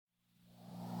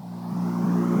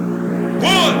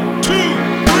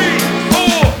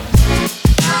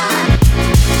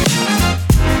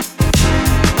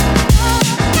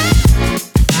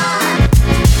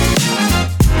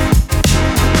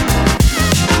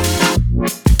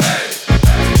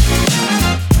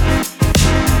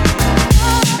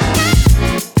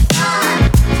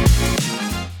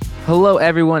Hello,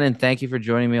 everyone, and thank you for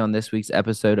joining me on this week's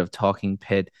episode of Talking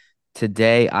Pitt.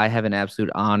 Today, I have an absolute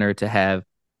honor to have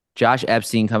Josh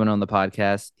Epstein coming on the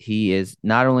podcast. He is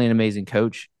not only an amazing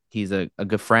coach, he's a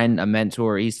good friend, a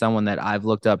mentor. He's someone that I've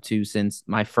looked up to since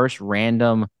my first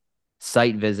random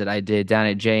site visit I did down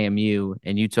at JMU,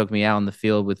 and you took me out on the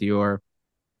field with your,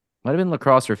 might have been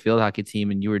lacrosse or field hockey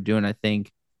team, and you were doing, I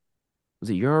think,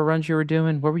 was it Euro runs you were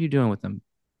doing? What were you doing with them?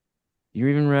 You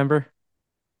even remember?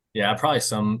 Yeah, probably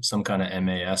some kind of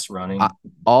MAS I, running.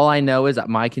 all I know is that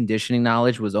my conditioning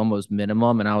knowledge was almost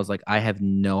minimum, and I was like, I have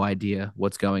no idea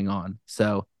what's going on.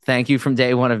 So thank you from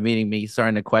day one of meeting me,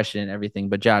 starting to question everything.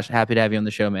 But Josh, happy to have you on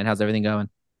the show, man. How's everything going?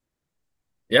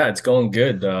 Yeah, it's going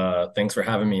good. Thanks for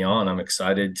having me on. I'm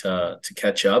excited to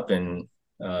catch up and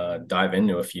dive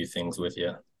into a few things with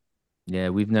you. Yeah,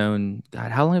 we've known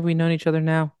God. How long have we known each other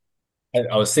now?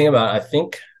 I was thinking about, I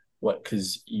think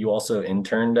because you also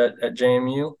interned at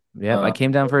JMU. Yep, I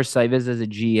came down for a site visit as a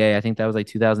GA. I think that was like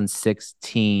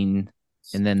 2016,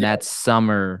 and then Yeah, that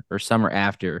summer or summer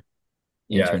after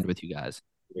yeah, interned with you guys.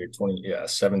 you're 20, yeah,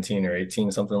 17 or 18,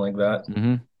 something like that.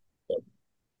 Mm-hmm.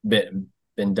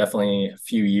 Been definitely a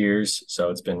few years, so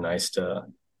it's been nice to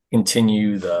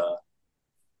continue the,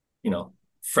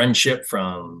 friendship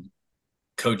from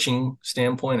coaching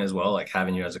standpoint as well, like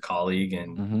having you as a colleague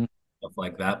and Mm-hmm. stuff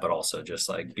like that, but also just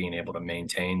like being able to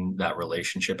maintain that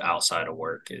relationship outside of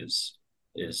work is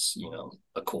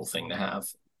a cool thing to have.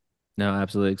 No,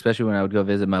 absolutely. Especially when I would go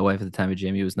visit my wife at the time of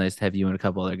Jamie, it was nice to have you and a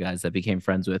couple other guys that became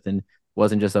friends with and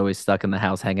wasn't just always stuck in the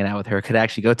house hanging out with her. Could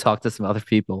actually go talk to some other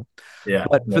people. Yeah,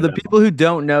 But for no the doubt. people who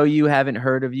don't know you, haven't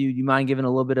heard of you, you mind giving a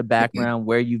little bit of background,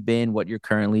 where you've been, what you're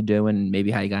currently doing, and maybe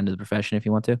how you got into the profession if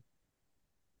you want to?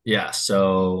 Yeah,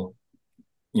 so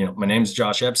my name's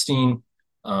Josh Epstein.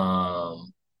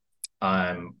 um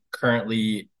I'm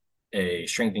currently a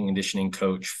strength and conditioning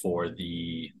coach for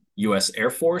the U.S. Air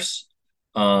Force.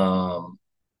 um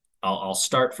I'll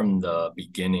start from the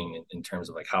beginning in terms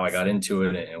of like how I got into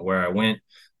it and where I went.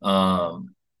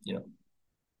 Um, you know,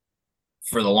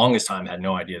 for the longest time, had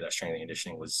no idea that strength and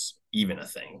conditioning was even a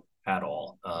thing at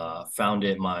all. Found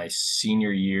it my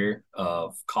senior year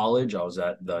of college. I was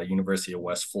at the University of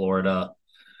West Florida.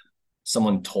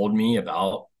 Someone told me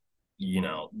about,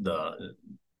 the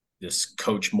this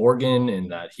coach Morgan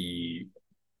and that he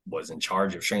was in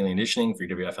charge of strength and conditioning for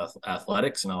EWF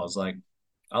athletics. And I was like,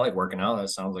 I like working out. That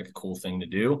sounds like a cool thing to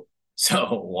do.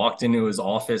 So walked into his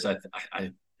office.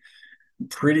 I'm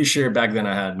pretty sure back then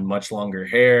I had much longer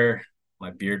hair. My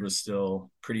beard was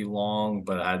still pretty long,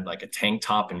 but I had like a tank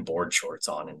top and board shorts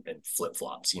on and flip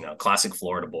flops, classic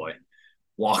Florida boy.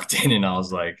 Walked in and I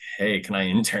was like, hey, can I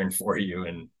intern for you?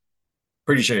 And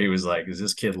pretty sure he was like, is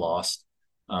this kid lost?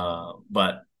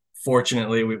 But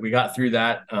fortunately, we got through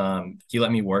that. He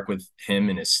let me work with him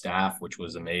and his staff, which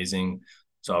was amazing.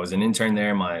 So I was an intern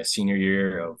there my senior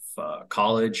year of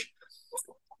college.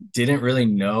 Didn't really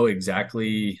know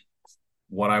exactly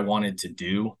what I wanted to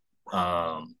do.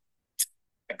 I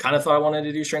kind of thought I wanted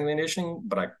to do strength and conditioning,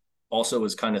 but I also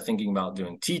was kind of thinking about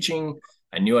doing teaching.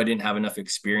 I knew I didn't have enough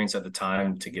experience at the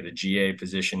time to get a GA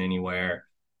position anywhere.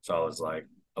 So I was like,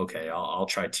 okay, I'll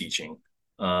try teaching.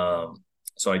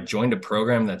 So I joined a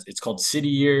program it's called City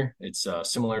Year. It's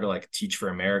similar to like Teach for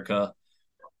America.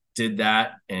 Did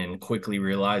that and quickly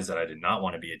realized that I did not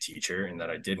want to be a teacher and that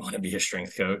I did want to be a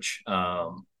strength coach.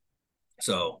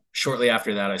 So shortly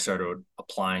after that, I started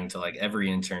applying to like every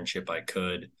internship I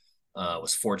could.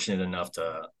 Was fortunate enough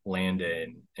to land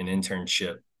an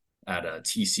internship at a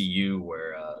TCU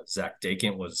where Zach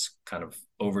Dakant was kind of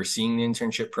overseeing the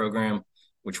internship program,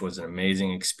 which was an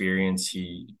amazing experience.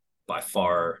 He by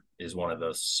far is one of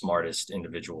the smartest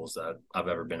individuals that I've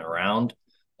ever been around.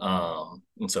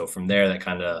 And so from there, that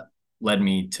kind of led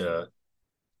me to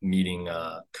meeting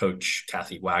Coach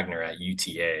Kathy Wagner at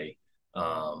UTA,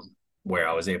 where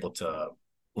I was able to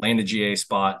land a GA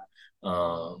spot.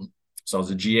 So I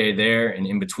was a GA there, and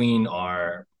in between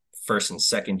our first and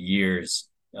second years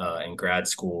in grad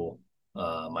school,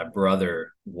 my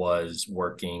brother was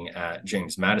working at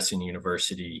James Madison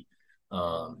University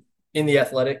in the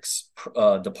athletics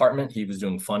department. He was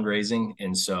doing fundraising,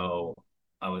 and so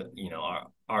I was,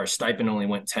 our stipend only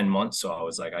went 10 months, so I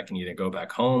was like, I can either go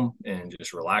back home and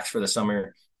just relax for the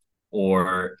summer,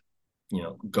 or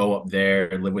go up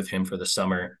there, live with him for the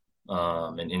summer,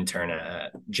 and intern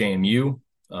at JMU.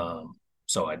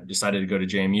 So I decided to go to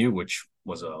JMU, which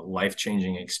was a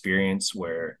life-changing experience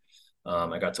where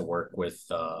I got to work with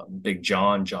Big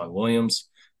John Williams.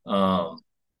 And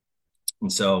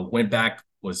so went back,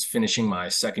 was finishing my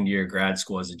second year of grad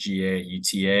school as a GA at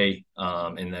UTA.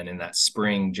 And then in that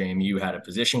spring, JMU had a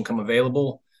position come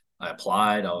available. I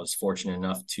applied. I was fortunate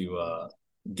enough to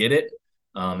get it.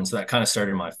 And so that kind of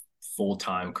started my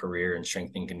full-time career in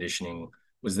strength and conditioning.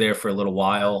 Was there for a little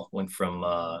while, went from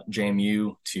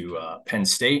JMU to Penn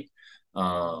State.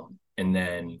 And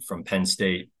then from Penn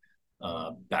State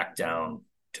back down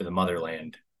to the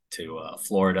motherland to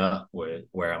Florida,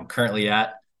 where I'm currently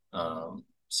at.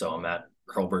 So I'm at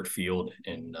Hurlburt Field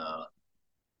in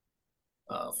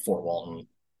Fort Walton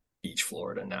Beach,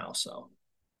 Florida now. So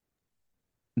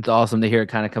It's awesome to hear it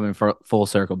kind of coming full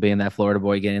circle, being that Florida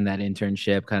boy, getting that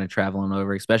internship, kind of traveling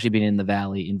over, especially being in the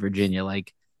Valley in Virginia,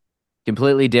 like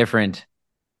completely different.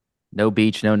 No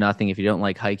beach, no nothing. If you don't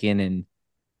like hiking and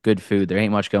good food, there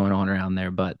ain't much going on around there,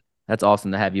 but that's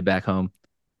awesome to have you back home.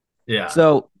 yeah,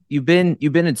 So you've been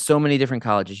in so many different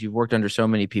colleges. You've worked under so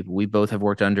many people. We both have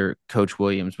worked under Coach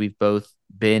Williams. We've both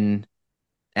been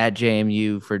at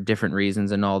JMU for different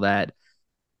reasons and all that.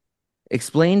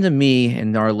 Explain to me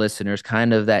and our listeners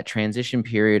kind of that transition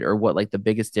period or what like the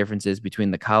biggest difference is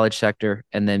between the college sector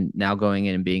and then now going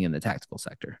in and being in the tactical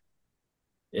sector.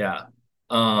 yeah.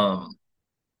 Um,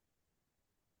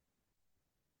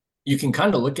 you can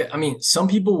kind of look at, I mean, some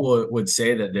people would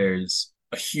say that there's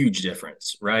a huge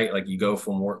difference, right? Like you go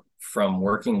from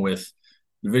working with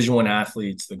Division I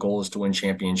athletes, the goal is to win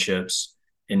championships,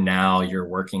 and now you're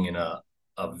working in a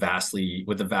vastly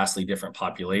different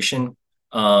population.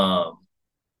 Um,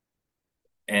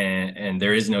 and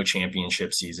there is no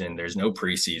championship season, there's no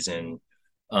preseason.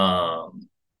 Um,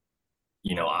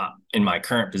 in my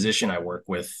current position, I work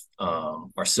with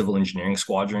our civil engineering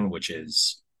squadron, which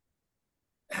is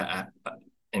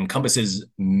encompasses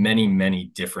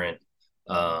many different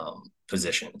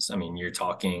positions. I mean, you're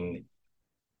talking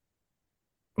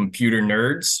computer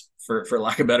nerds for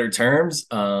lack of better terms,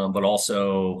 but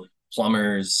also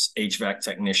plumbers, HVAC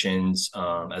technicians,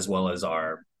 as well as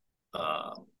our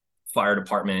uh, fire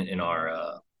department and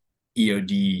our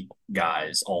EOD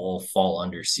guys all fall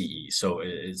under CE. So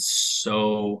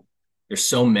there's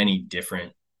so many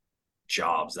different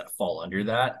jobs that fall under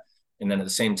that. And then at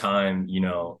the same time,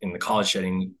 in the college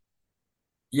setting,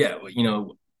 yeah,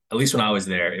 at least when I was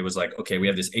there, it was like, okay, we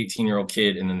have this 18-year-old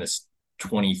kid and then this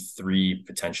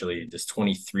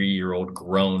 23-year-old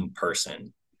grown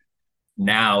person.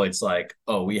 Now it's like,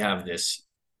 oh, we have this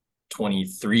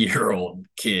 23-year-old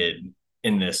kid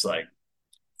in this like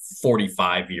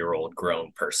 45-year-old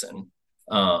grown person.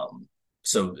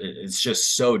 So it's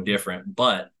just so different.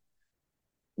 But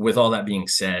with all that being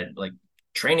said, like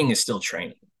training is still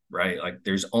training, right? Like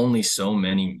there's only so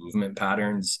many movement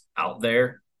patterns out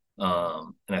there.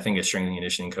 And I think as strength and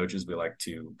conditioning coaches, we like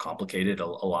to complicate it a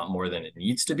lot more than it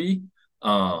needs to be.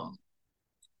 Um,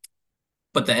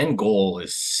 but the end goal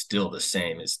is still the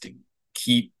same, is to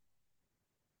keep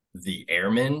the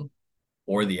airmen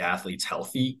or the athletes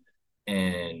healthy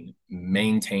and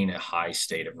maintain a high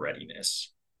state of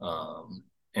readiness. And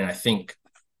I think,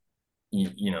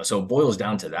 so it boils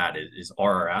down to that is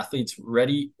are our athletes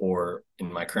ready, or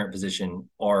in my current position,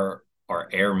 are our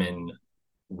airmen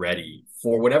ready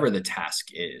for whatever the task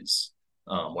is,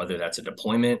 whether that's a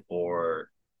deployment or,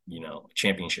 a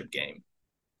championship game.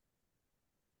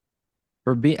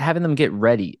 For having them get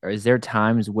ready, or is there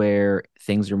times where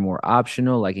things are more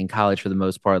optional, like in college for the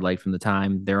most part, like from the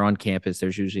time they're on campus,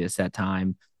 there's usually a set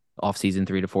time, off season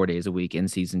 3 to 4 days a week, in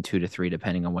season 2 to 3,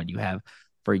 depending on what you have.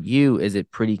 For you, is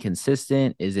it pretty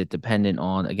consistent? Is it dependent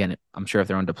on, again, I'm sure if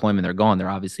they're on deployment, they're gone, they're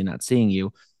obviously not seeing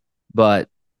you, but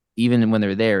even when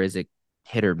they're there, is it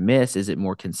hit or miss? Is it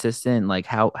more consistent? Like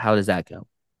how does that go?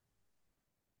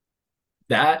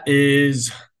 That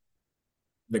is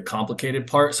the complicated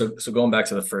part. So going back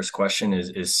to the first question,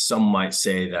 is some might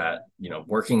say that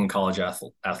working in college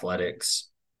athletics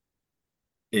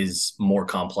is more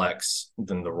complex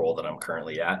than the role that I'm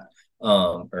currently at,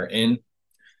 or in,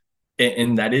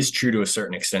 and that is true to a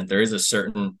certain extent. There is a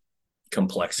certain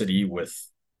complexity with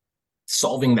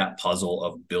solving that puzzle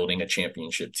of building a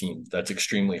championship team. That's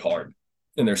extremely hard,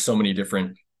 and there's so many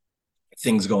different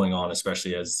things going on,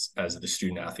 especially as the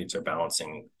student athletes are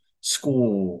balancing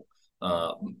school,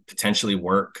 potentially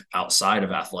work outside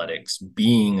of athletics,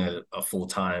 being a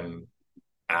full-time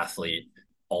athlete,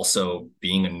 also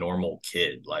being a normal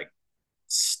kid, like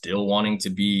still wanting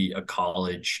to be a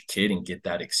college kid and get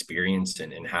that experience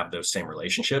and have those same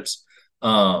relationships.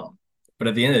 But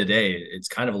at the end of the day, it's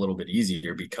kind of a little bit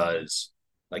easier because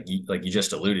like you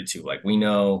just alluded to, like we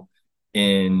know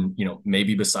in,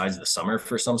 maybe besides the summer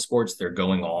for some sports, they're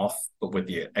going off, but with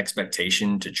the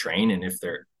expectation to train. And if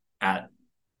they're at,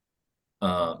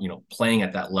 playing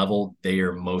at that level, they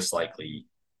are most likely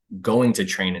going to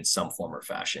train in some form or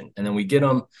fashion. And then we get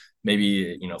them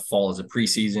maybe, fall as a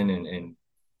preseason and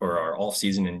or our off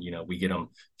season, and we get them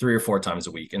 3 or 4 times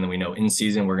a week, and then we know in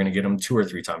season we're going to get them 2 or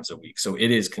 3 times a week. So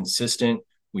it is consistent.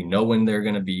 We know when they're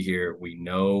going to be here. We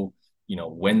know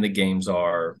when the games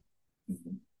are.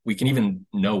 We can even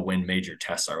know when major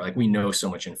tests are. Like, we know so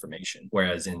much information.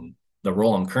 Whereas in the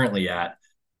role I'm currently at,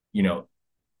 you know,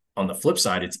 on the flip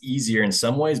side, it's easier in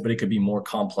some ways, but it could be more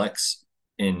complex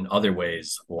in other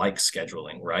ways, like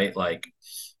scheduling, right? Like,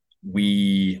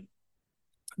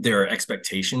 there are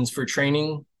expectations for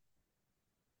training,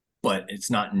 but it's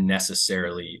not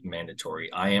necessarily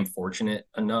mandatory. I am fortunate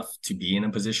enough to be in a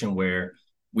position where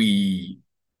we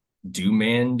do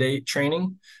mandate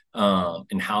training,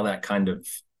 and how that kind of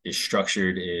is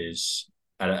structured is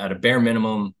at a bare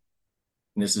minimum.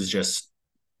 And this is just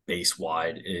base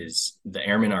wide, is the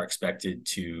airmen are expected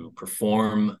to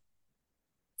perform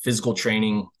physical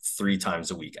training 3 times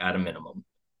a week at a minimum.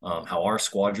 How our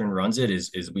squadron runs it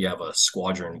is we have a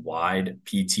squadron wide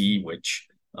PT, which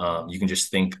you can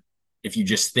just think, if you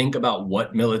just think about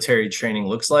what military training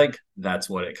looks like, that's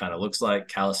what it kind of looks like: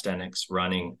 calisthenics,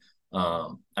 running.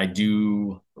 I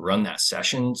do run that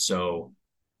session, so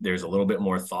there's a little bit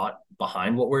more thought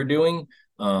behind what we're doing.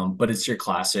 But it's your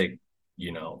classic,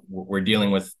 we're dealing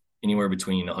with anywhere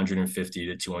between 150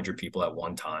 to 200 people at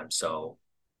one time. So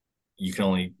you can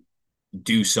only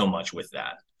do so much with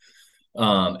that.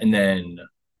 And then,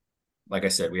 like I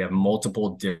said, we have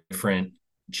multiple different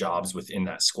jobs within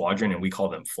that squadron, and we call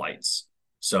them flights.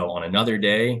 So on another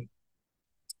day,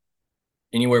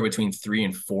 anywhere between 3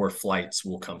 and 4 flights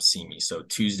will come see me. So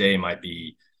Tuesday might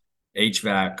be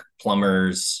HVAC,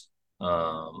 plumbers,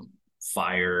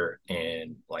 fire,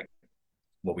 and like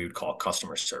what we would call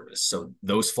customer service. So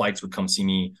those flights would come see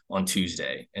me on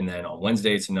Tuesday. And then on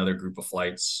Wednesday, it's another group of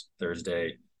flights.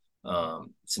 Thursday,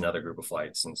 it's another group of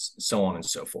flights, and so on and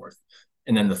so forth.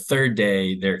 And then the third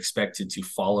day, they're expected to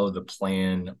follow the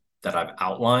plan that I've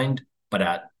outlined, but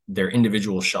at their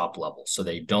individual shop level. So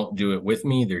they don't do it with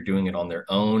me. They're doing it on their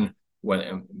own.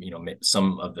 When,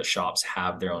 some of the shops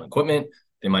have their own equipment.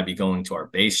 They might be going to our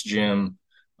base gym,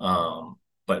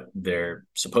 but they're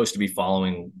supposed to be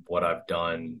following what I've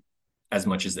done as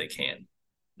much as they can.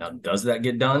 Now, does that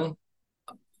get done?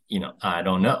 I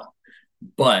don't know.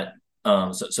 But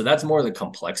so that's more the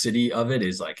complexity of it,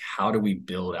 is like, how do we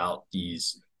build out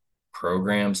these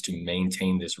programs to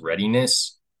maintain this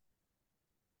readiness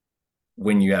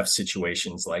when you have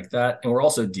situations like that? And we're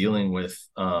also dealing with,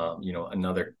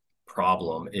 another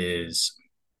problem is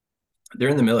they're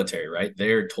in the military, right?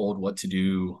 They're told what to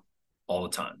do all the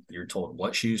time. You're told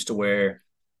what shoes to wear,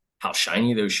 how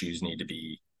shiny those shoes need to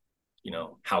be,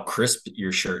 how crisp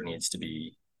your shirt needs to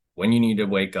be, when you need to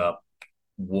wake up,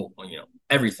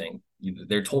 everything.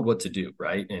 They're told what to do,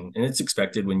 right? And it's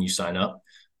expected when you sign up.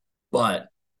 But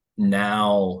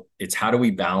now it's, how do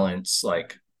we balance,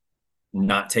 like,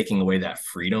 not taking away that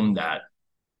freedom that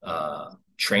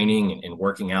training and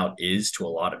working out is to a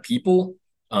lot of people,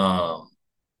 but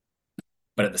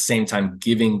at the same time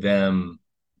giving them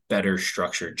better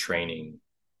structured training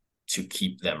to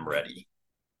keep them ready.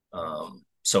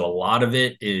 So a lot of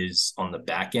it is on the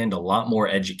back end, a lot more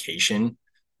education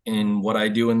in what I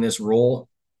do in this role.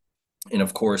 And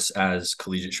of course, as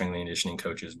collegiate strength and conditioning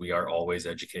coaches, we are always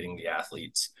educating the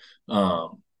athletes.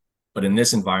 But in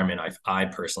this environment, I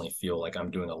personally feel like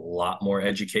I'm doing a lot more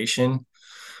education,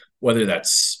 whether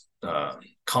that's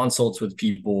consults with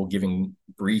people, giving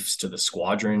briefs to the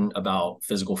squadron about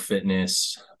physical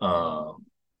fitness,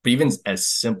 but even as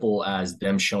simple as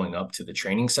them showing up to the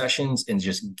training sessions and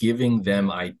just giving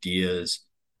them ideas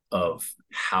of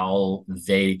how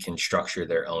they can structure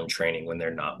their own training when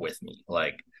they're not with me.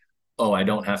 Like, oh, I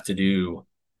don't have to do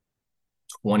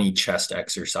 20 chest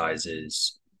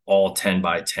exercises, all 10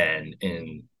 by 10,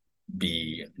 and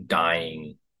be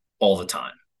dying all the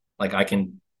time. Like,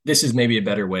 this is maybe a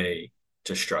better way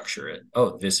to structure it.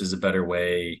 Oh, this is a better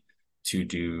way to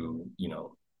do,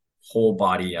 whole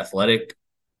body athletic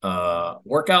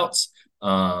workouts,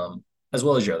 as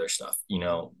well as your other stuff.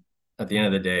 At the end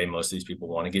of the day, most of these people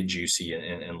want to get juicy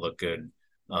and look good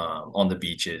on the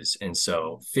beaches. And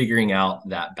so figuring out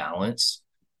that balance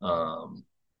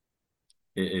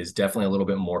is definitely a little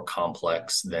bit more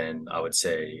complex than I would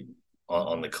say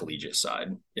on the collegiate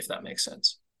side, if that makes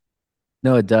sense.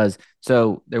 No, it does.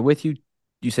 So they're with you.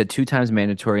 You said 2 times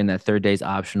mandatory, and that third day is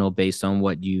optional based on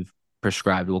what you've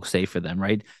prescribed will say for them,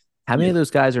 right? How many Yeah. of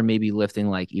those guys are maybe lifting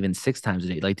like even 6 times a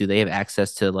day? Like, do they have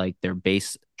access to like their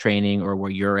base training, or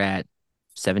where you're at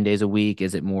 7 days a week?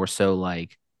 Is it more so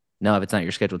like, no, if it's not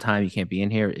your scheduled time, you can't be in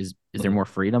here? Is there Mhm. more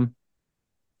freedom?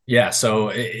 Yeah. So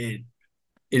it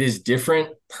is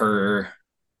different per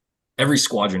every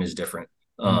squadron is different.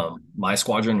 Mm. My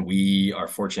squadron, we are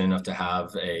fortunate enough to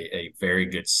have a very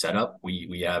good setup.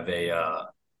 We have a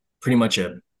pretty much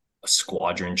a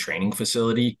squadron training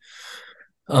facility,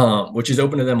 which is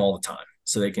open to them all the time.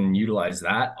 So they can utilize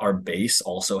that. Our base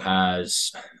also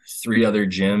has three other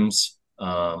gyms.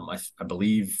 I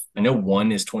believe, I know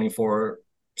one is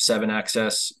 24/7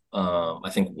 access. I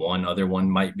think one other one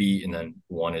might be, and then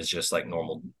one is just like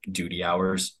normal duty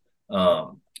hours.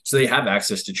 So they have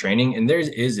access to training, and there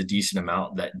is a decent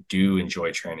amount that do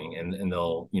enjoy training, and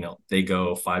they'll, they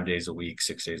go 5 days a week,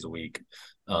 6 days a week,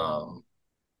 um,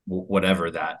 whatever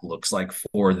that looks like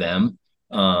for them.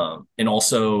 And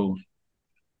also,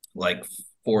 like,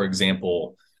 for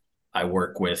example, I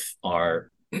work with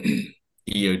our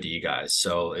EOD guys.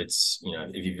 So it's,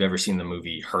 if you've ever seen the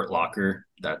movie Hurt Locker,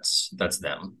 that's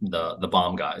them, the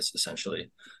bomb guys, essentially.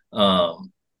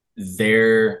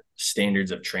 Their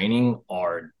standards of training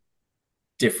are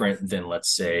different than, let's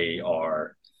say,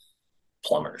 our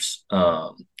plumbers.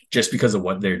 Just because of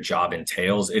what their job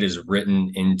entails, it is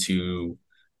written into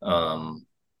um,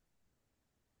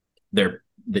 the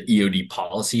EOD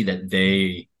policy that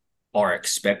they are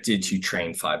expected to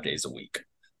train 5 days a week.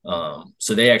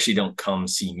 So they actually don't come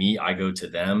see me. I go to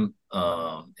them,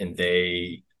 and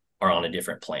they are on a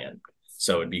different plan.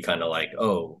 So it'd be kind of like,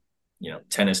 oh,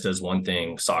 tennis does one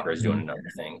thing, soccer is doing Mm.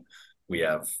 another thing. We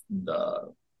have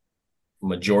the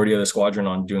majority of the squadron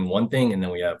on doing one thing, and then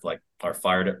we have like our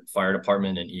fire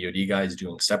department and EOD guys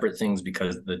doing separate things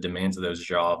because the demands of those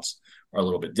jobs are a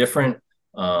little bit different.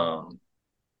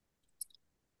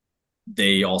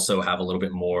 They also have a little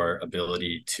bit more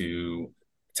ability to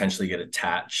potentially get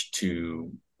attached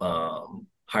to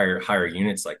higher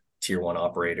units like tier one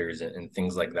operators and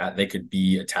things like that. They could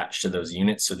be attached to those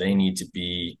units, so they need to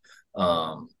be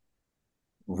um,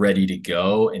 ready to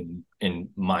go. And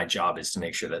my job is to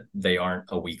make sure that they aren't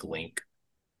a weak link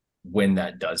when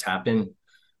that does happen.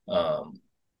 Um,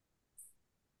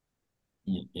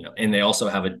 and they also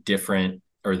have a different,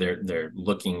 or they're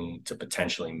looking to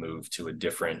potentially move to a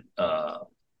different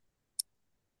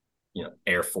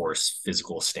Air Force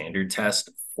physical standard test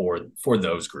for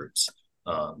those groups.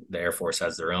 The Air Force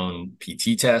has their own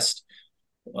PT test,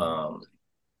 um,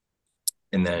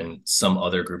 and then some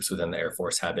other groups within the Air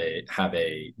Force have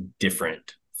a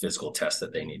different physical test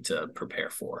that they need to prepare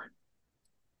for.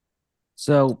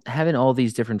 So having all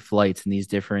these different flights and these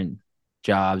different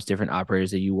jobs, different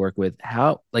operators that you work with,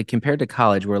 how like compared to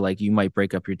college where like you might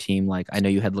break up your team, like I know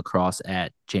you had lacrosse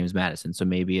at James Madison, so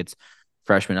maybe it's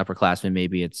freshman upperclassmen,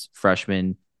 maybe it's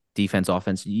freshman defense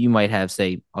offense. You might have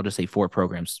say, I'll just say four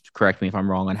programs. Correct me if I'm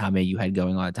wrong on how many you had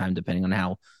going on at the time, depending on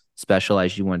how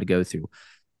specialized you wanted to go through.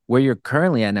 Where you're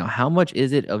currently at now, how much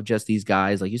is it of just these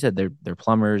guys? Like you said, they're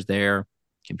plumbers, they're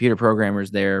computer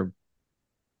programmers, they're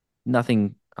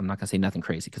nothing. I'm not gonna say nothing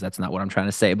crazy because that's not what I'm trying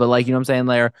to say. But like, you know what I'm saying?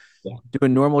 They're Yeah.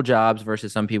 doing normal jobs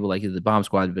versus some people like the bomb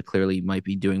squad, but clearly might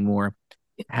be doing more.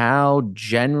 How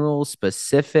general,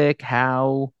 specific,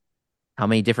 how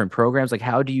many different programs? Like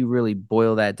how do you really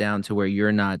boil that down to where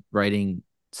you're not writing,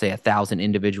 say, 1,000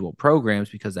 individual programs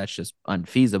because that's just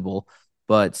unfeasible,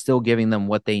 but still giving them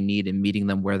what they need and meeting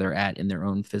them where they're at in their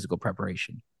own physical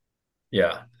preparation?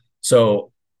 Yeah.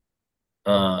 So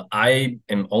I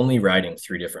am only writing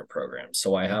three different programs.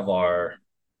 So I have our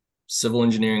civil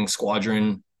engineering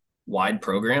squadron wide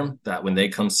program that when they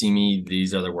come see me,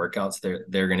 these are the workouts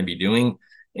they're going to be doing.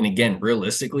 And again,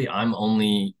 realistically, I'm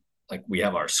only, like, we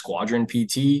have our squadron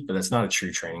PT, but that's not a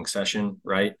true training session,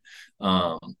 right?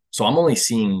 Um, so I'm only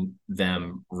seeing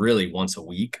them really once a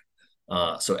week.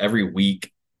 So every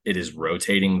week it is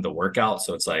rotating the workout.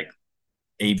 So it's like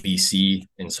ABC,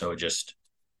 and so just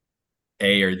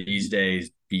A are these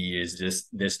days, B is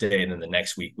this day, and then the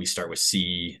next week we start with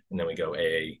C, and then we go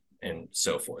A, and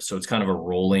so forth. So it's kind of a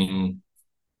rolling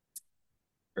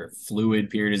or fluid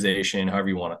periodization, however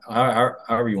you want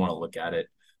to look at it.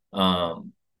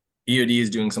 EOD is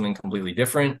doing something completely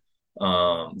different.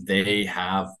 They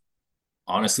have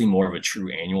honestly more of a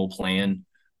true annual plan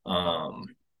um,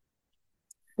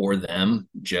 for them,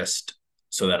 just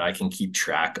so that I can keep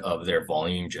track of their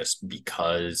volume, just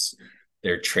because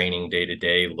their training day to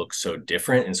day looks so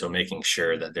different. And so making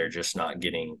sure that they're just not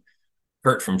getting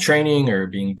hurt from training or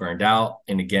being burned out.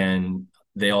 And again,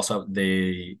 they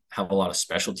have a lot of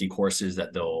specialty courses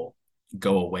that they'll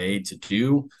go away to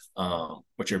do,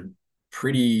 which are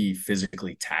pretty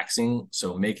physically taxing.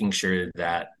 So making sure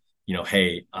that,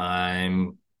 hey,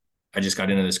 I just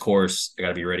got into this course, I got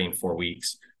to be ready in 4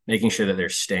 weeks. Making sure that they're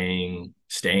staying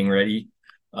ready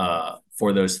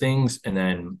for those things. And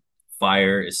then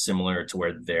fire is similar to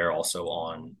where they're also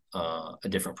on a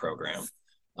different program.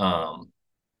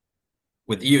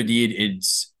 With EOD,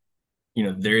 it's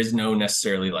there is no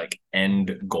necessarily like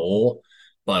end goal,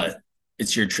 but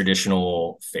it's your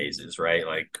traditional phases, right?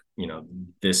 Like,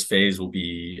 this phase will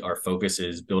be, our focus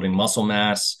is building muscle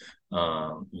mass,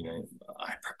 um, you know,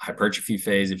 hypertrophy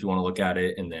phase, if you want to look at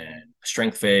it, and then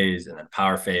strength phase, and then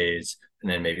power phase,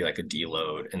 and then maybe like a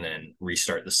deload, and then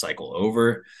restart the cycle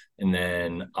over. And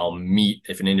then I'll meet,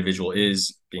 if an individual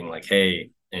is being like,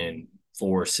 hey, in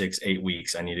 4, 6, 8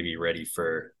 weeks, I need to be ready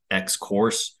for X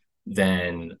course,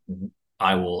 then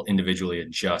I will individually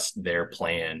adjust their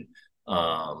plan,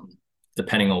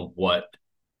 depending on what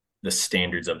the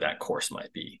standards of that course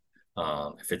might be.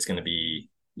 If it's going to be,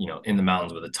 in the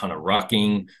mountains with a ton of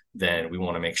rucking, then we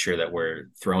want to make sure that we're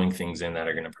throwing things in that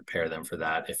are going to prepare them for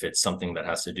that. If it's something that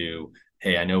has to do,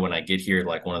 hey, I know when I get here,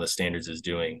 like one of the standards is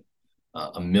doing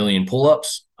a million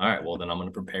pull-ups. All right, well, then I'm going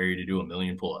to prepare you to do a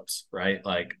million pull-ups, right?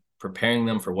 Like preparing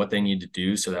them for what they need to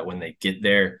do so that when they get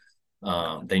there,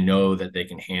 they know that they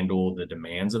can handle the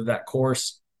demands of that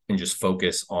course and just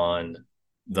focus on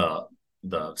the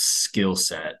skill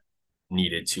set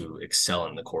needed to excel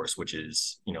in the course, which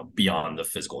is, beyond the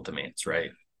physical demands,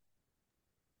 right?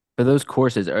 For those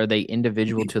courses, are they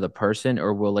individual to the person,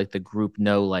 or will like the group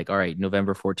know, like, all right,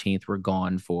 November 14th, we're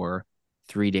gone for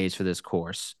 3 days for this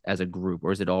course as a group,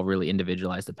 or is it all really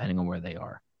individualized depending on where they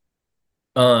are?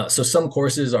 So some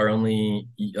courses are only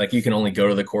like, you can only go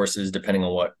to the courses depending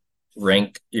on what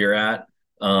rank you're at.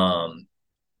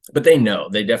 But they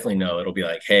definitely know. It'll be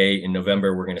like, hey, in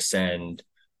November, we're going to send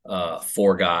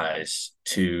 4 guys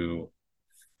to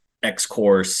X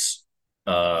course.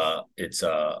 It's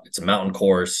a mountain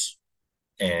course,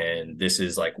 and this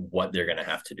is like what they're going to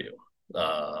have to do.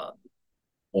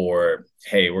 Or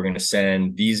hey, we're going to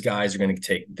send these guys are going to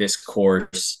take this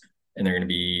course, and they're going to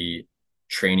be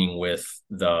training with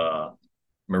the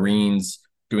Marines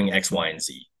doing X, Y, and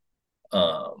Z.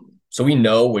 So we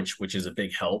know, which is a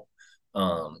big help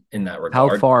in that How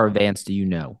regard. far advanced do you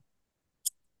know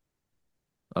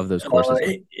of those Uh, courses?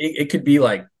 it, it could be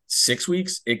like 6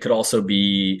 weeks. It could also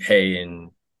be, hey,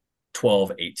 in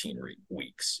 12, 18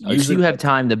 weeks. So Usually, you have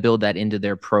time to build that into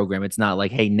their program. It's not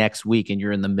like, hey, next week and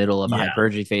you're in the middle of a yeah,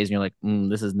 hypertrophy phase and you're like,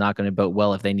 this is not going to bode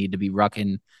well if they need to be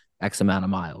rucking X amount of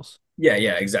miles. yeah,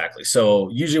 exactly. So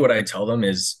usually what I tell them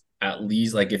is, at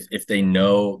least like, if they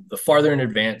know, the farther in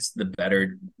advance, the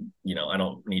better. I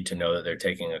don't need to know that they're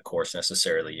taking a course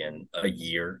necessarily in a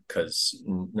year, because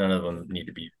none of them need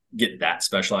to get that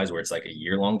specialized where it's like a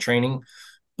year-long training.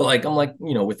 But like, I'm like,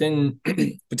 within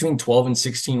between 12 and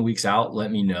 16 weeks out, let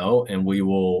me know, and we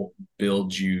will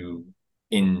build you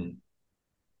in.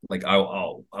 Like,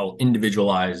 I'll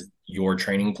individualize your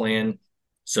training plan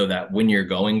so that when you're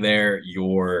going there,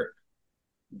 you're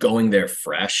going there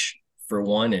fresh, for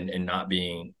one, and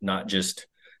not just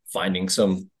finding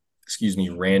some, excuse me,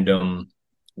 random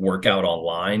workout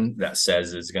online that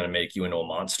says it's going to make you into a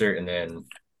monster, and then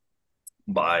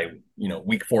by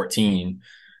week 14,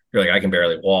 you're like, I can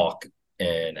barely walk,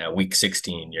 and at week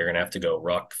 16, you're going to have to go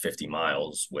ruck 50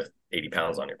 miles with 80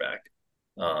 pounds on your back.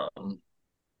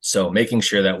 So making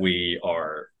sure that we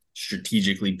are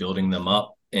strategically building them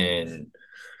up and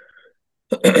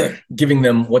giving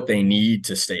them what they need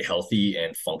to stay healthy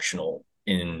and functional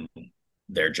in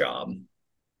their job.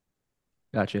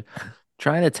 Gotcha.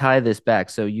 Trying to tie this back.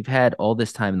 So you've had all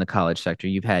this time in the college sector.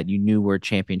 You knew where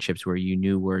championships were. You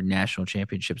knew where national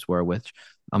championships were, which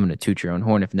I'm going to toot your own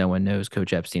horn. If no one knows,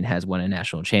 Coach Epstein has won a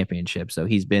national championship. So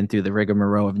he's been through the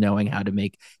rigmarole of knowing how to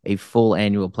make a full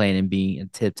annual plan and being in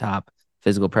tip top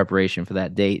physical preparation for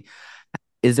that date.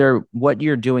 Is there what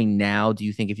you're doing now? Do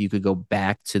you think if you could go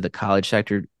back to the college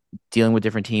sector, dealing with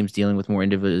different teams, dealing with more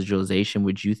individualization,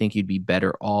 would you think you'd be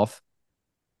better off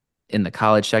in the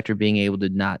college sector being able to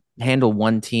not handle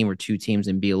one team or two teams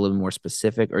and be a little more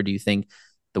specific? Or do you think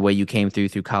the way you came through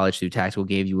college through tactical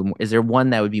gave you more, is there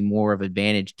one that would be more of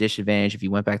advantage, disadvantage if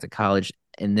you went back to college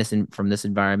in this from this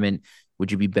environment?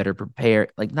 Would you be better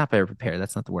prepared? Like not better prepared,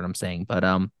 that's not the word I'm saying, but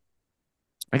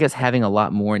I guess having a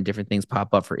lot more and different things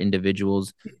pop up for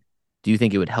individuals, do you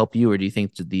think it would help you, or do you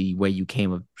think the way you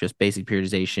came of just basic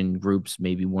periodization groups,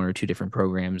 maybe one or two different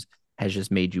programs, has just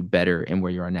made you better in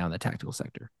where you are now in the tactical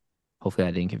sector? Hopefully,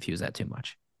 I didn't confuse that too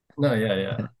much. No,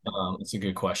 yeah. It's a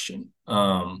good question.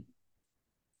 Yeah,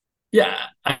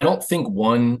 I don't think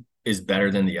one is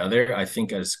better than the other. I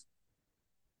think as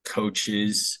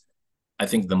coaches, I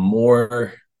think the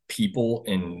more people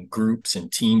and groups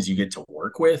and teams you get to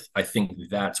work with, I think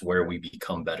that's where we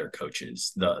become better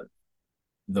coaches.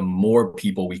 The more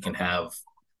people we can have,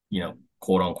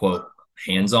 quote unquote,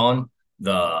 hands on,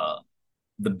 the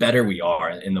better we are,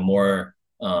 and the more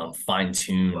fine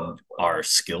tuned our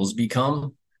skills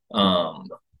become.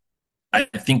 I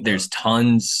think there's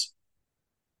tons.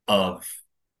 of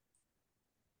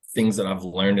things that I've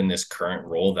learned in this current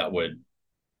role that would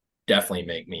definitely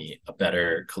make me a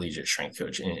better collegiate strength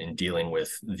coach in dealing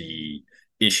with the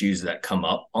issues that come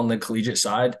up on the collegiate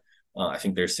side. I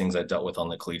think there's things I dealt with on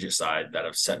the collegiate side that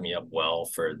have set me up well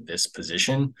for this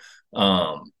position.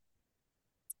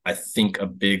 I think a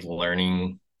big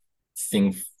learning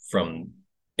thing from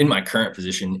in my current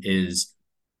position is,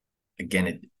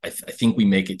 again, I think we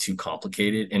make it too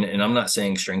complicated. And I'm not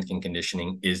saying strength and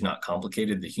conditioning is not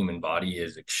complicated. The human body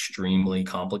is extremely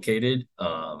complicated.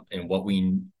 And what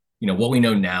we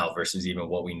know now versus even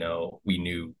what we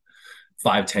knew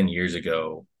 5-10 years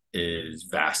ago is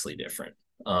vastly different.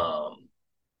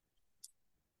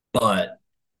 But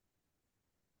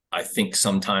I think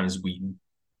sometimes we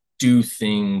do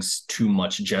things too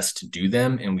much just to do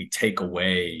them, and we take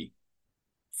away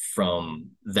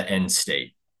from the end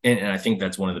state. And I think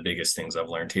that's one of the biggest things I've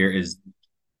learned here is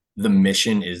the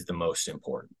mission is the most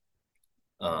important.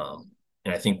 And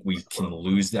I think we can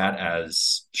lose that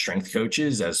as strength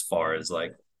coaches as far as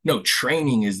like, no,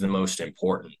 training is the most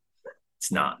important.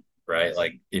 It's not, right?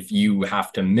 Like if you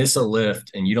have to miss a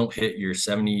lift and you don't hit your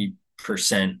 70%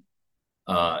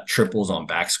 triples on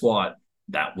back squat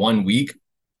that 1 week,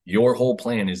 your whole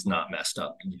plan is not messed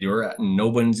up. No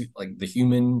one's like, the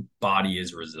human body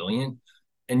is resilient,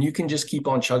 and you can just keep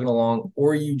on chugging along,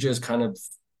 or you just kind of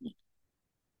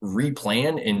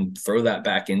replan and throw that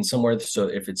back in somewhere. So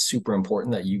if it's super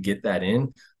important that you get that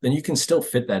in, then you can still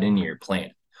fit that into your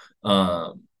plan.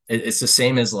 It's the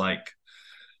same as like,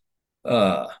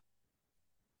 I'm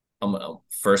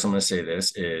gonna say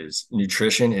this is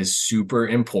nutrition is super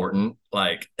important.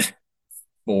 Like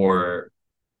for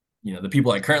the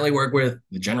people I currently work with,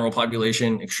 the general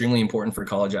population, extremely important for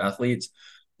college athletes.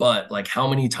 But like, how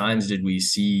many times did we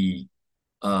see,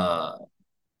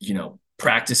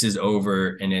 practice is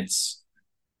over and it's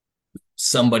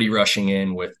somebody rushing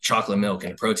in with chocolate milk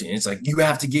and protein? It's like, you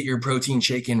have to get your protein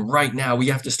shake in right now. We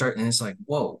have to start. And it's like,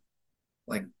 whoa,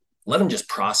 like, let them just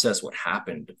process what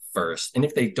happened first. And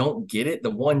if they don't get it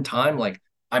the one time, like,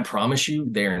 I promise you,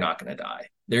 they're not going to die.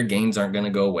 Their gains aren't going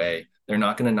to go away. They're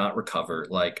not going to not recover.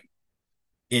 Like,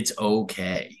 it's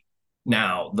okay.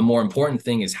 Now, the more important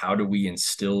thing is, how do we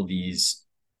instill these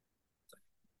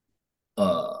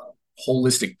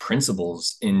holistic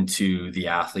principles into the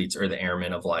athletes or the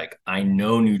airmen of like, I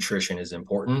know nutrition is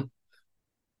important.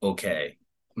 Okay,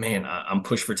 man, I'm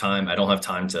pushed for time. I don't have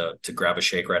time to grab a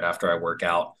shake right after I work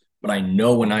out. But I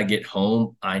know when I get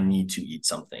home, I need to eat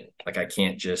something. Like, I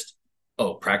can't just,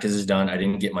 oh, practice is done, I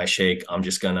didn't get my shake, I'm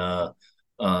just gonna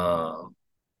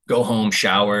go home,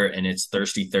 shower, and it's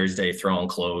Thirsty Thursday, throw on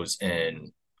clothes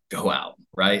and go out,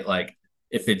 right? Like,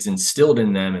 if it's instilled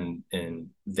in them and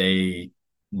they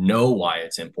know why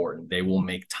it's important, they will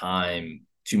make time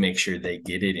to make sure they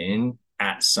get it in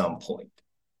at some point.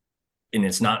 And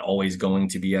it's not always going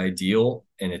to be ideal,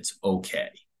 and it's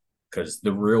okay, because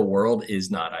the real world is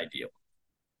not ideal.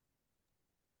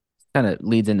 Kind of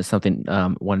leads into something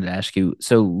wanted to ask you.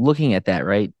 So looking at that,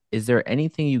 right? Is there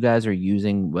anything you guys are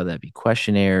using, whether that be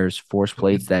questionnaires, force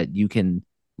plates, that you can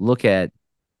look at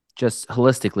just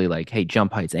holistically, like, hey,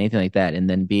 jump heights, anything like that, and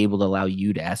then be able to allow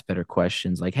you to ask better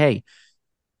questions, like, hey,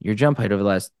 your jump height over the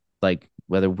last, like,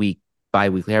 whether week,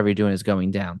 bi-weekly, however you're doing, is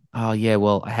going down. Oh yeah,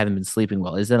 well, I haven't been sleeping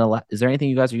well. Is there anything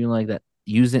you guys are doing like that?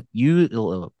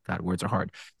 Oh, God, words are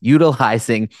hard.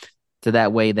 Utilizing to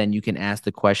that way, then you can ask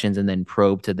the questions and then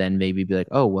probe to then maybe be like,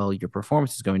 oh, well, your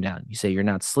performance is going down. You say you're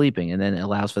not sleeping, and then it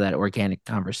allows for that organic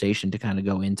conversation to kind of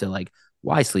go into like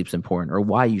why sleep's important or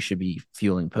why you should be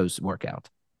fueling post workout.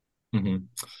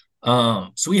 So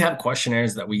we have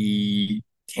questionnaires that we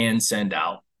can send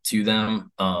out to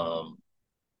them.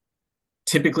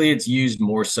 Typically, it's used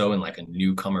more so in like a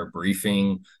newcomer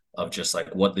briefing of just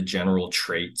like what the general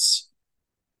traits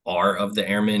are of the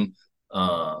airmen.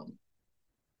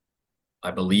 I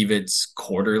believe it's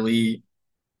quarterly.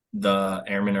 The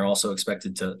airmen are also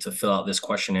expected to fill out this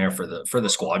questionnaire for the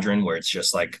squadron, where it's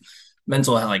just like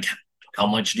mental, like, how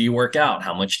much do you work out?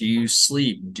 How much do you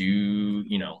sleep? How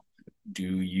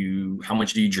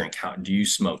much do you drink? How do you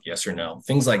smoke? Yes or no?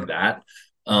 Things like that.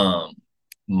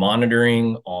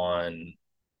 Monitoring on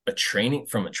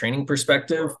from a training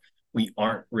perspective, we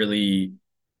aren't really,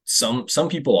 some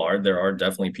people are. There are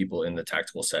definitely people in the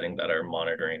tactical setting that are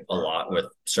monitoring a lot with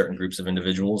certain groups of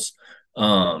individuals.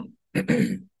 For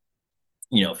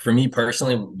me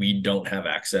personally, we don't have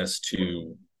access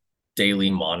to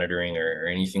daily monitoring or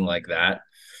anything like that.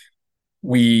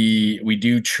 We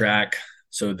do track,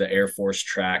 so the Air Force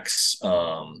tracks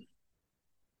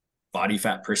body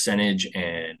fat percentage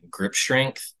and grip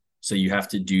strength. So you have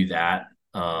to do that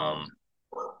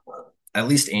at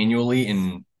least annually.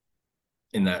 And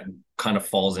and that kind of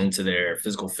falls into their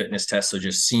physical fitness test. So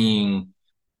just seeing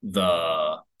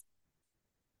the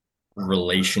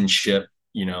relationship,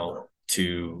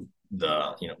 to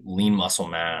the, lean muscle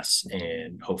mass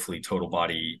and hopefully total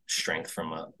body strength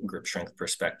from a grip strength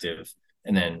perspective.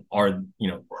 And then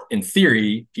in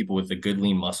theory, people with a good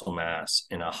lean muscle mass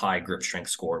and a high grip strength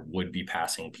score would be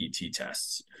passing PT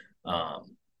tests.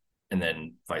 And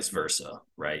then vice versa,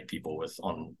 right? People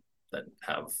that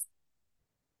have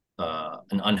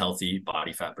an unhealthy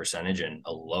body fat percentage and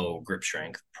a low grip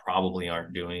strength probably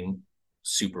aren't doing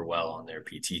super well on their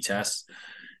PT tests.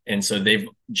 And so they've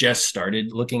just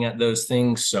started looking at those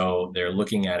things. So they're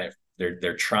looking at it.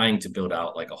 They're trying to build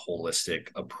out like a holistic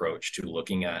approach to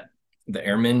looking at the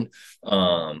airmen.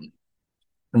 And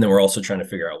then we're also trying to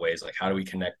figure out ways like how do we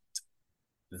connect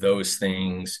those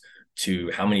things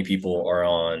to how many people are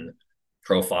on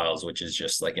profiles, which is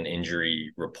just like an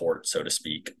injury report, so to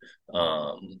speak.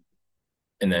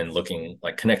 And then looking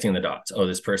like connecting the dots. Oh,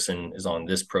 this person is on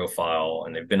this profile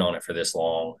and they've been on it for this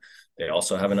long. They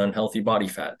also have an unhealthy body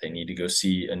fat. They need to go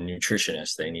see a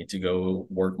nutritionist. They need to go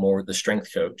work more with the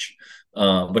strength coach.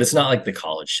 But it's not like the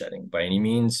college setting by any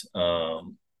means.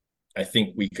 I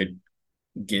think we could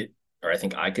get, or I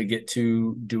think I could get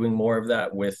to doing more of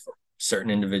that with certain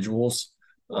individuals.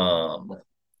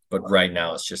 But right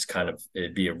now it's just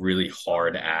it'd be a really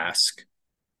hard ask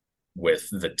with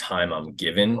the time I'm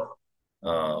given.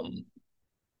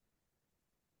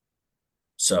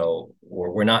 So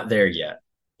we're not there yet,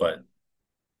 but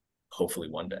hopefully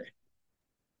one day.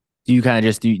 Do you kind of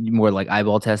just do more like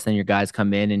eyeball testing? Your guys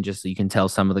come in and just so you can tell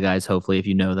some of the guys, hopefully, if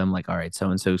you know them, like, all right, so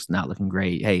and so's not looking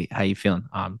great. Hey, how you feeling?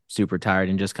 I'm super tired,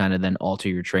 and just kind of then alter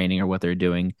your training or what they're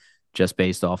doing just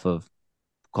based off of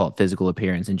call it physical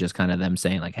appearance and just kind of them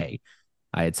saying like, hey,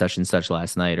 I had such and such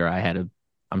last night, or I had a.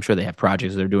 I'm sure they have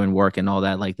projects they're doing work and all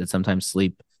that. Like that, sometimes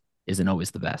sleep isn't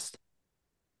always the best.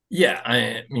 Yeah,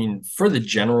 I mean, for the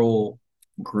general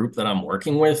group that I'm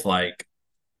working with, like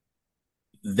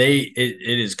it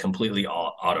is completely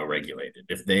auto regulated.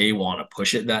 If they want to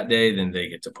push it that day, then they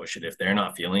get to push it. If they're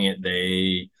not feeling it,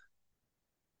 they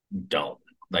don't.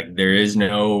 Like there is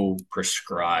no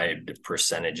prescribed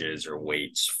percentages or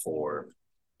weights for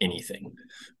anything.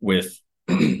 With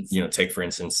take for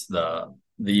instance the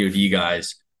UD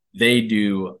guys, they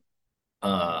do.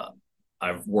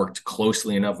 I've worked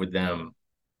closely enough with them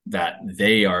that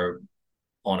they are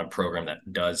on a program that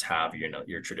does have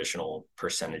your traditional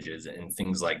percentages and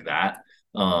things like that.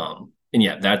 And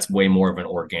yeah, that's way more of an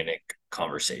organic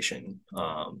conversation.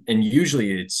 And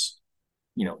usually it's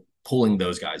pulling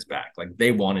those guys back. Like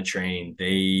they want to train,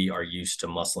 they are used to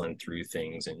muscling through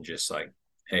things and just like,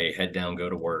 hey, head down, go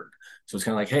to work. So it's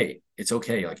kind of like, hey, it's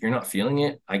okay. Like you're not feeling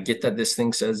it. I get that this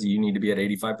thing says you need to be at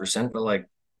 85%, but like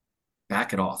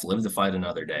back it off, live the fight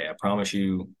another day. I promise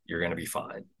you're going to be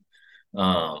fine.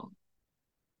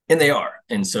 And they are.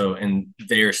 And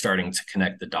they are starting to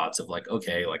connect the dots of like,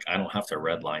 okay, like I don't have to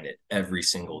redline it every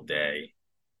single day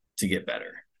to get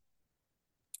better.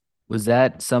 Was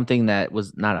that something that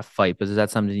was not a fight, but is that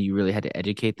something you really had to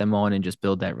educate them on and just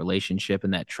build that relationship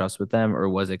and that trust with them? Or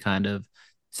was it kind of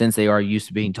since they are used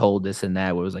to being told this and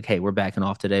that, where it was like, hey, we're backing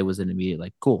off today? Was it immediate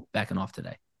like, cool, backing off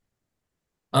today?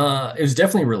 It was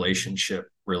definitely relationship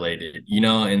related,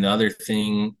 and the other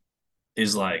thing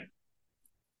is like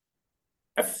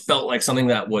I felt like something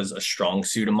that was a strong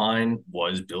suit of mine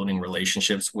was building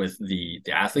relationships with the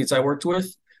athletes I worked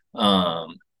with.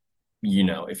 Um,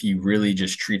 if you really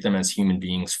just treat them as human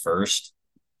beings first,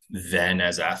 then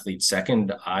as athletes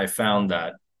second, I found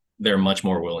that they're much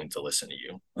more willing to listen to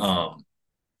you.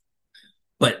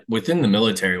 But within the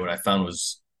military, what I found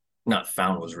was not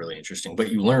found was really interesting,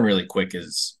 but you learn really quick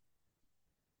is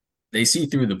they see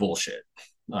through the bullshit.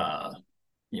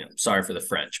 Sorry for the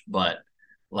French, but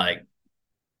like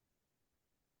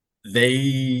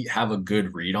they have a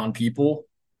good read on people.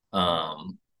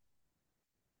 Um,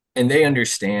 and they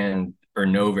understand or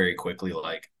know very quickly,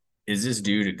 like, is this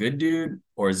dude a good dude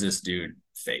or is this dude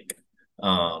fake?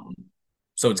 Um,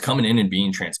 so it's coming in and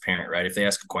being transparent, right? If they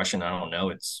ask a question, I don't know,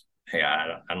 it's, hey,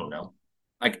 I don't know.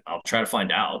 I'll try to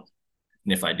find out.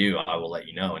 And if I do, I will let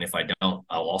you know. And if I don't,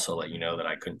 I'll also let you know that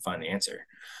I couldn't find the answer.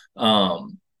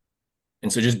 Um,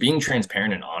 and so just being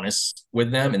transparent and honest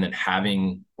with them and then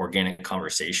having organic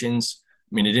conversations.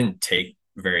 I mean, it didn't take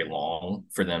very long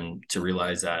for them to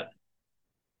realize that,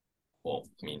 well,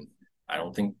 I mean, I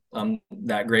don't think I'm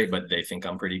that great, but they think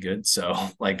I'm pretty good. So,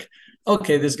 like,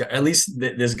 okay, this guy, at least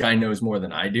this guy knows more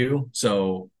than I do.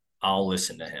 So I'll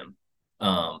listen to him.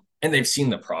 And they've seen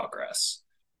the progress.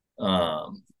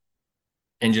 Um,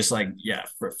 and just like, yeah,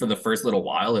 for the first little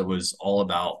while, it was all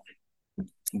about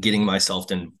getting myself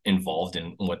involved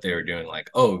in what they were doing. Like,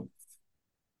 oh,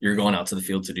 you're going out to the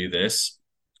field to do this.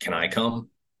 Can I come?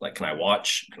 Like, can I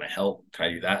watch? Can I help? Can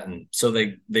I do that? And so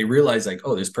they realize like,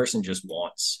 oh, this person just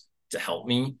wants to help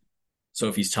me. So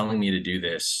if he's telling me to do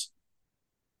this,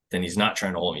 then he's not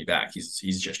trying to hold me back.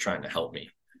 He's just trying to help me.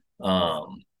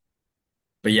 Um,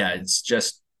 but yeah, it's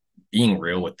just being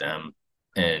real with them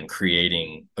and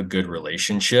creating a good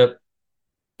relationship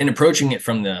and approaching it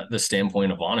from the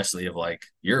standpoint of honestly of like,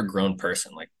 you're a grown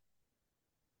person. Like,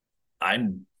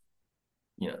 I'm,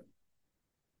 you know,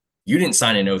 you didn't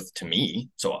sign an oath to me,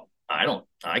 so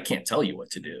I can't tell you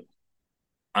what to do.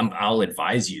 I'll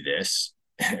advise you this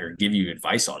or give you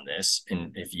advice on this,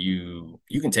 and if you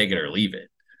can take it or leave it.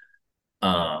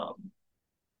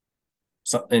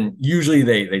 So, and usually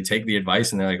they take the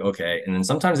advice and they're like, okay, and then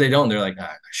sometimes they don't. They're like,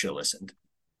 I should have listened.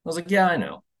 I was like, yeah, I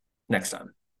know. Next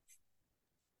time.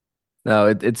 No,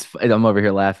 it's I'm over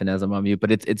here laughing as I'm on mute,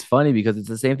 but it's funny because it's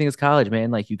the same thing as college,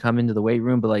 man. Like you come into the weight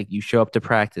room, but like you show up to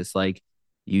practice, like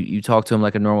you talk to him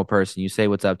like a normal person. You say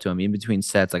what's up to him in between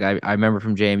sets. Like I remember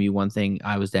from JMU one thing,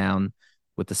 I was down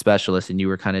with the specialist and you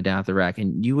were kind of down at the rack,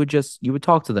 and you would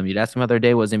talk to them. You'd ask them how their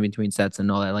day was in between sets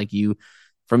and all that. Like you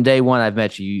from day one I've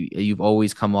met you, you've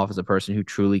always come off as a person who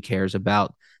truly cares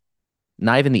about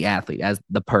not even the athlete, as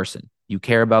the person. You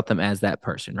care about them as that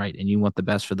person, right? And you want the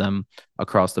best for them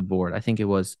across the board. I think it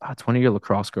was 20-year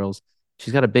lacrosse girls.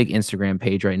 She's got a big Instagram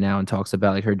page right now and talks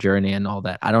about like her journey and all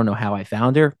that. I don't know how I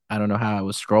found her. I don't know how I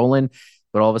was scrolling,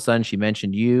 but all of a sudden she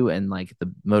mentioned you and like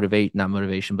the not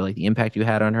motivation, but like the impact you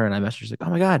had on her. And I messaged her like,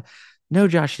 oh my God, no,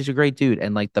 Josh, she's a great dude.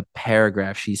 And like the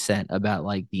paragraph she sent about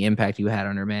like the impact you had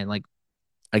on her, man, like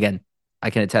again, I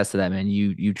can attest to that, man.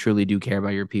 You truly do care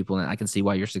about your people, and I can see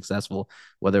why you're successful,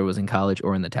 whether it was in college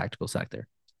or in the tactical sector.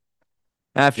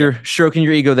 Yep. After stroking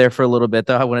your ego there for a little bit,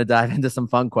 though, I want to dive into some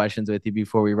fun questions with you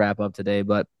before we wrap up today.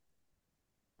 But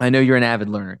I know you're an avid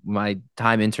learner. My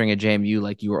time entering at JMU,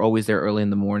 like you were always there early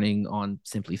in the morning on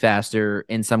Simply Faster,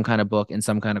 in some kind of book, in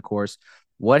some kind of course.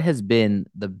 What has been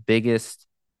the biggest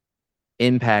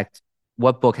impact?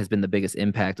 What book has been the biggest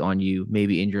impact on you,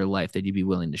 maybe in your life, that you'd be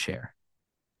willing to share?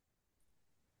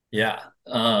 Yeah.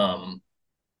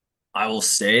 I will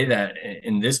say that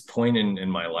in this point in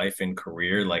my life and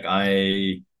career, like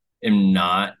I am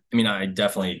not, I mean, I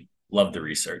definitely love the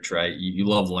research, right? You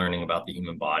love learning about the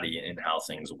human body and how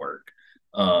things work.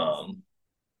 Um,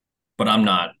 but I'm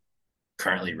not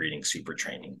currently reading super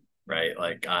training, right?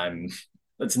 Like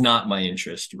that's not my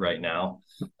interest right now.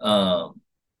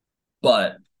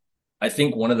 But I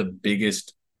think one of the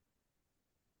biggest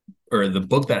or the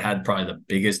book that had probably the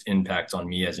biggest impact on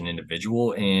me as an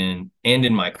individual and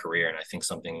in my career, and I think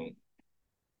something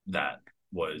that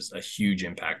was a huge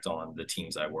impact on the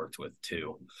teams I worked with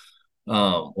too,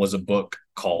 was a book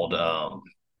called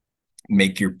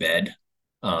Make Your Bed.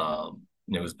 And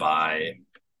it was by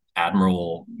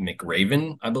Admiral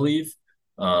McRaven, I believe.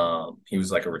 He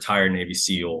was like a retired Navy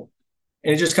SEAL.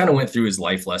 And it just kind of went through his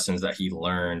life lessons that he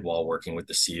learned while working with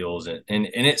the SEALs. And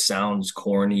it sounds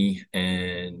corny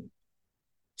and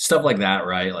stuff like that,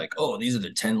 right? Like, oh, these are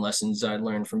the 10 lessons I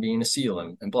learned from being a SEAL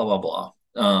and blah, blah,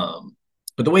 blah.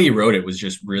 But the way he wrote it was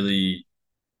just really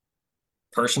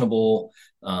personable.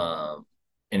 And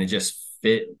it just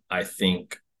fit, I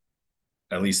think,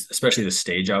 at least, especially the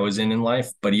stage I was in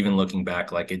life. But even looking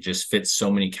back, like it just fits so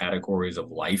many categories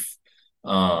of life.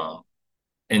 Um,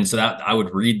 and so that I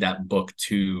would read that book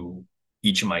to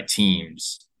each of my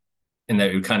teams, and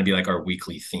that would kind of be like our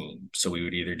weekly theme. So we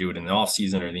would either do it in the off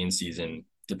season or the in season,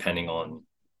 depending on,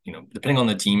 depending on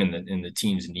the team and the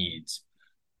team's needs.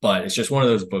 But it's just one of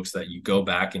those books that you go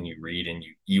back and you read and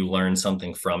you learn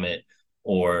something from it,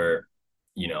 or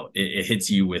it hits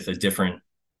you with a different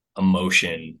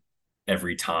emotion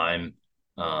every time.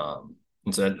 And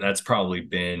so that's probably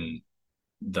been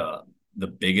the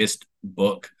biggest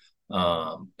book.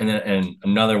 And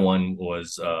another one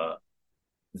was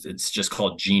it's just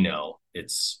called Gino.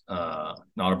 It's an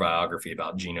autobiography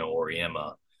about Gino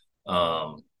Oriema.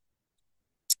 Um,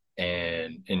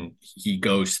 and he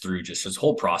goes through just his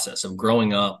whole process of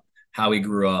growing up, how he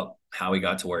grew up, how he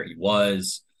got to where he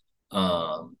was,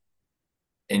 um,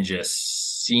 and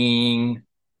just seeing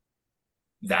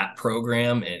that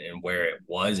program and where it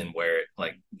was and where it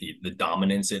like the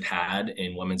dominance it had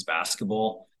in women's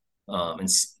basketball. And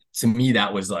to me,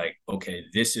 that was like, okay,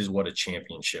 this is what a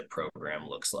championship program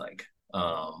looks like.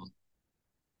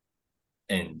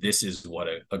 And this is what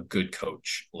a good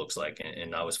coach looks like.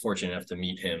 And I was fortunate enough to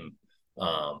meet him.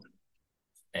 Um,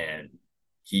 and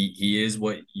he is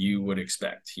what you would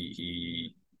expect.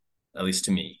 He at least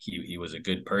to me, he was a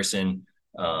good person.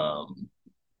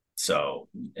 So,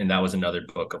 and that was another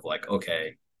book of like,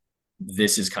 okay,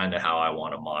 this is kind of how I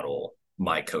want to model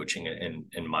my coaching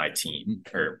and my team,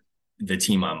 or the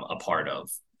team I'm a part of,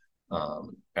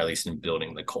 at least in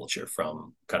building the culture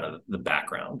from kind of the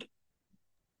background.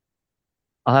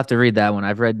 I'll have to read that one.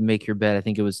 I've read Make Your Bed. I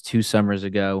think it was 2 summers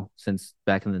ago, since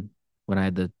back in the when I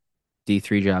had the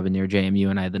D3 job in near JMU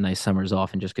and I had the nice summers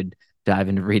off and just could dive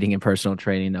into reading and personal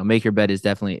training. No, Make Your Bed is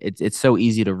definitely it's so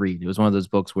easy to read. It was one of those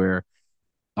books where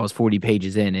I was 40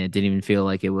 pages in and it didn't even feel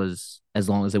like it was as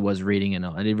long as it was reading and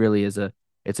all. And it really is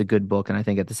it's a good book. And I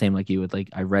think at the same like you would like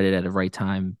I read it at the right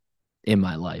time in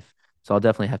my life. So I'll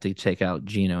definitely have to check out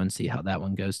Gino and see how that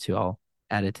one goes too. I'll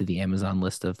add it to the Amazon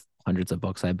list of hundreds of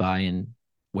books I buy and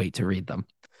wait to read them.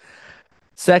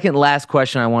 Second last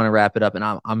question, I want to wrap it up,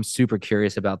 and I'm super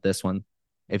curious about this one.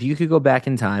 If you could go back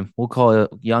in time, we'll call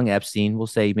it young Epstein. We'll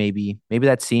say maybe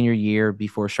that senior year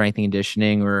before strength and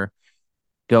conditioning or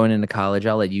going into college.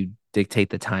 I'll let you dictate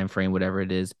the time frame, whatever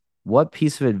it is. What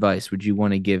piece of advice would you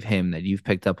want to give him that you've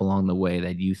picked up along the way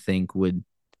that you think would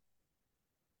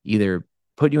either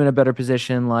put you in a better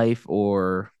position in life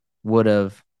or would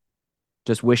have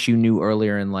just wish you knew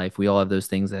earlier in life? We all have those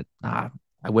things that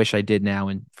I wish I did now.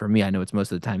 And for me, I know it's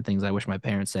most of the time things I wish my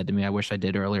parents said to me. I wish I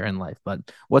did earlier in life. But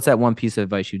what's that one piece of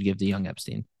advice you'd give to young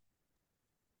Epstein?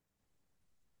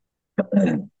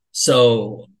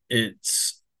 So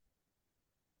it's,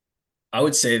 I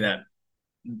would say that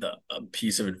the a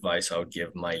piece of advice I would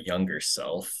give my younger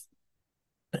self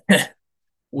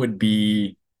would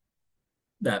be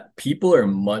that people are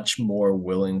much more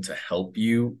willing to help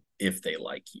you if they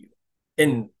like you.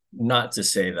 And not to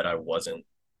say that I wasn't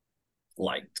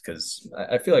liked, because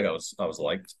I feel like I was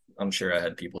liked. I'm sure I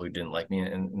had people who didn't like me,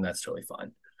 and that's totally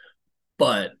fine.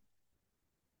 But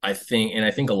I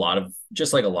think a lot of,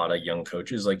 just like a lot of young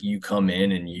coaches, like you come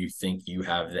in and you think you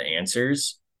have the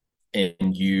answers and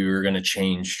you're going to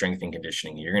change strength and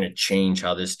conditioning. You're going to change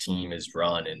how this team is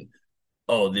run. And,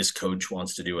 oh, this coach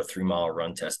wants to do a 3 mile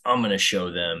run test. I'm going to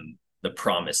show them the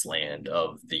promised land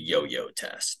of the yo-yo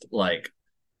test. Like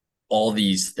all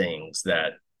these things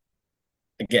that,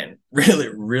 again, really,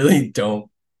 really don't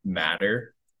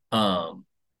matter. Um,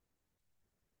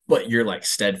 but you're like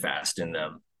steadfast in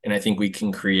them. And I think we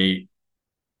can create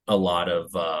a lot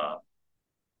of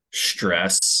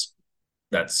stress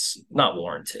that's not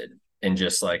warranted. And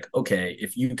just like, okay,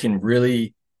 if you can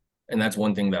really, and that's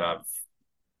one thing that I've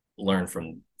learned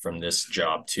from this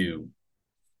job too,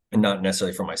 and not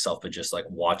necessarily for myself, but just like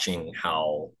watching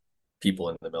how people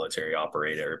in the military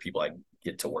operate, or people I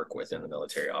get to work with in the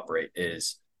military operate,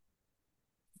 is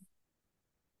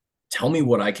tell me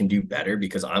what I can do better,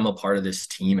 because I'm a part of this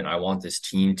team and I want this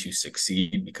team to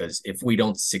succeed, because if we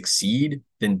don't succeed,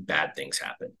 then bad things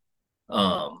happen.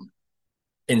 Um,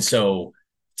 and so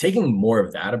taking more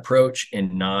of that approach,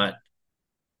 and not,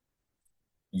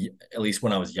 at least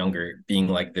when I was younger, being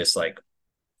like this, like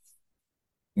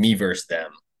me versus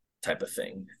them type of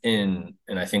thing. And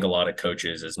I think a lot of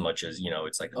coaches, as much as,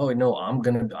 it's like, oh no,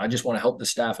 I just want to help the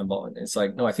staff involved. It's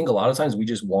like, no, I think a lot of times we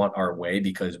just want our way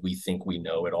because we think we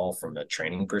know it all from a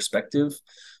training perspective.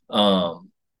 Um,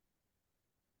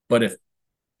 but if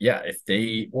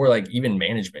they, or like even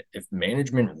management, if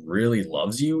management really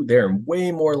loves you, they're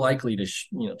way more likely to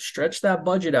stretch that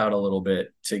budget out a little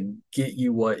bit to get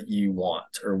you what you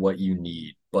want or what you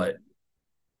need. But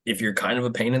if you're kind of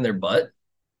a pain in their butt,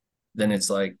 then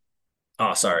it's like,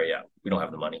 oh, sorry, yeah, we don't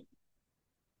have the money.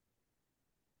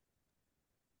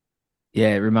 Yeah,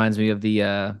 it reminds me of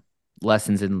the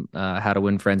lessons in how to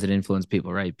win friends and influence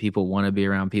people, right? People want to be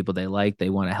around people they like.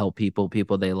 They want to help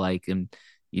people they like. And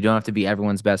you don't have to be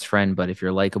everyone's best friend, but if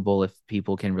you're likable, if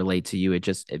people can relate to you,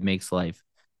 it makes life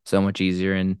so much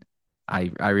easier. And I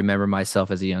remember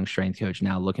myself as a young strength coach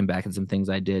now looking back at some things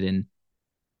I did. And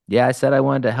yeah, I said I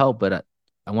wanted to help, but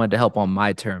I wanted to help on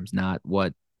my terms, not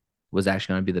what was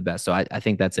actually going to be the best. So I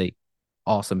think that's a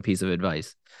awesome piece of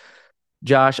advice.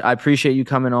 Josh, I appreciate you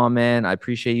coming on, man. I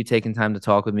appreciate you taking time to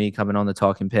talk with me, coming on the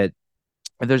Talking Pit.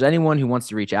 If there's anyone who wants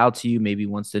to reach out to you, maybe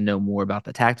wants to know more about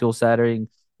the tactical setting,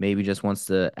 maybe just wants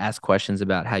to ask questions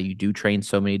about how you do train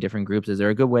so many different groups, is there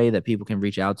a good way that people can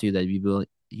reach out to you that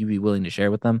you'd be willing to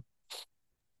share with them?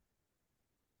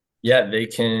 Yeah, they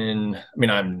can. I mean,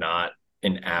 I'm not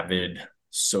an avid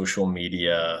social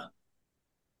media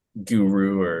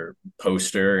guru or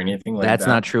poster or anything like That's that.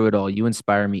 not true at all. You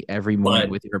inspire me every morning But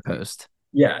with your post.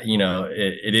 yeah,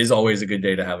 it is always a good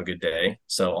day to have a good day.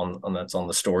 So on that's on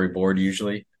the storyboard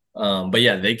usually. But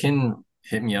yeah, they can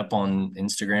hit me up on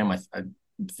Instagram. I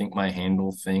think my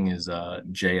handle thing is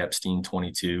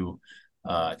jepstein22.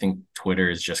 I think Twitter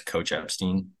is just Coach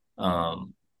Epstein.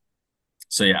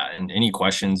 So yeah, and any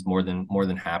questions, more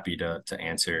than happy to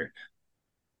answer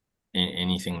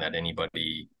anything that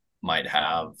anybody might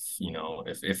have.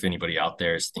 If anybody out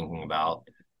there is thinking about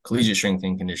collegiate strength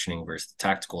and conditioning versus the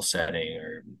tactical setting,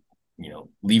 or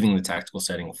leaving the tactical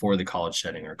setting for the college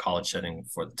setting, or college setting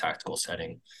for the tactical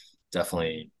setting,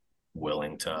 definitely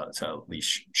willing to at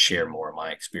least share more of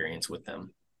my experience with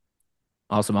them.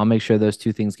 Awesome. I'll make sure those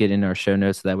two things get in our show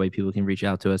notes so that way people can reach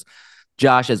out to us.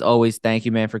 Josh, as always, thank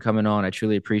you, man, for coming on. I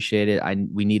truly appreciate it.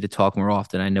 We need to talk more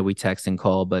often. I know we text and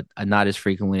call, but not as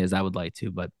frequently as I would like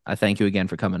to. But I thank you again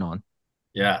for coming on.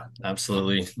 Yeah,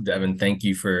 absolutely, Devin. Thank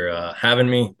you for having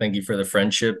me. Thank you for the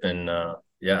friendship, and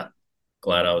yeah,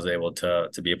 glad I was able to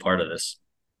be a part of this.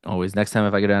 Always. Next time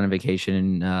if I go down on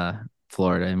vacation in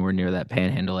Florida and we're near that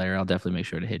Panhandle area, I'll definitely make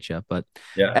sure to hit you up. But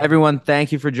Yeah. everyone,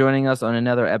 thank you for joining us on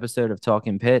another episode of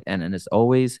Talkin Pitt. And as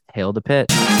always, hail to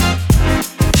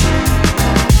Pitt.